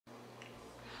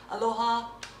Aloha!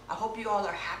 I hope you all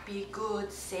are happy, good,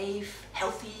 safe,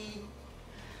 healthy.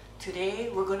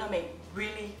 Today we're gonna make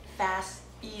really fast,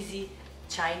 easy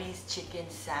Chinese chicken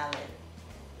salad.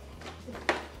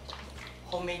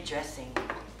 Homemade dressing.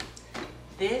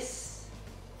 This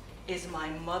is my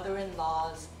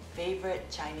mother-in-law's favorite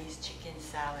Chinese chicken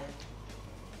salad.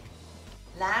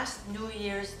 Last New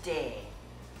Year's Day,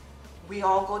 we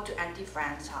all go to Auntie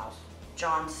Fran's house,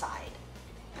 John's side,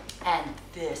 and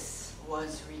this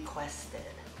was requested.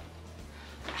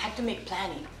 I had to make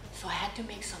planning, so I had to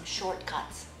make some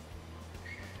shortcuts.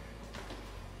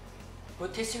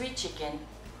 Rotisserie chicken,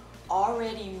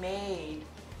 already made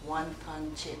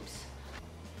wonton chips.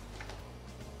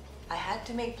 I had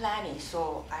to make planning,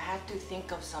 so I had to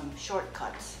think of some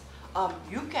shortcuts.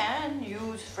 You can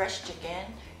use fresh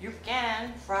chicken, you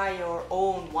can fry your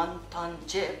own wonton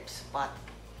chips, but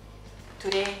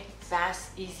today,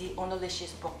 fast, easy,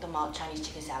 delicious, broke the Mout Chinese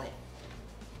chicken salad.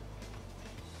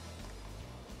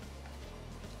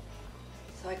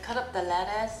 So I cut up the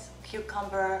lettuce,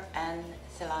 cucumber, and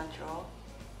cilantro.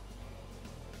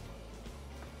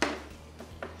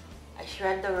 I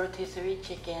shred the rotisserie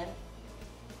chicken.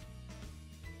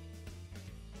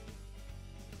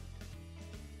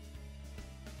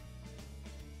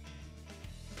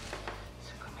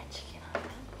 So put my chicken on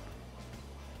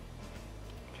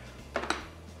that.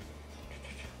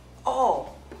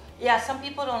 Oh, yeah, some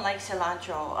people don't like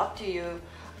cilantro. Up to you.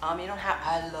 You don't have,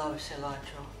 I love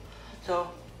cilantro.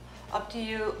 So, up to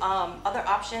you. Other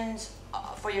options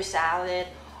for your salad,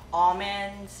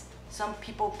 almonds. Some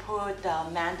people put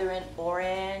mandarin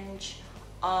orange.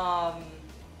 Put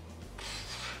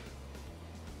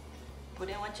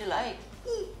in what you like.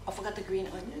 I forgot the green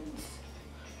onions.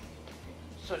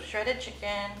 So shredded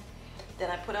chicken. Then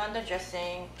I put on the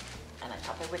dressing, and I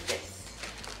top it with this.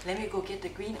 Let me go get the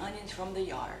green onions from the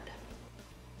yard.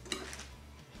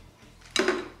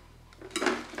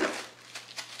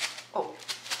 Oh,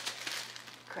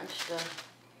 crunch the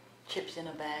chips in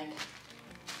a bag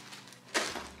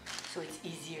so it's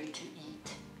easier to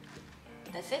eat.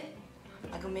 That's it.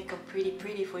 I'm gonna make them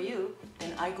pretty for you,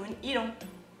 then I'm gonna eat them.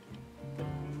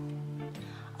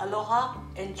 Aloha,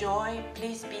 enjoy,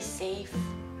 please be safe.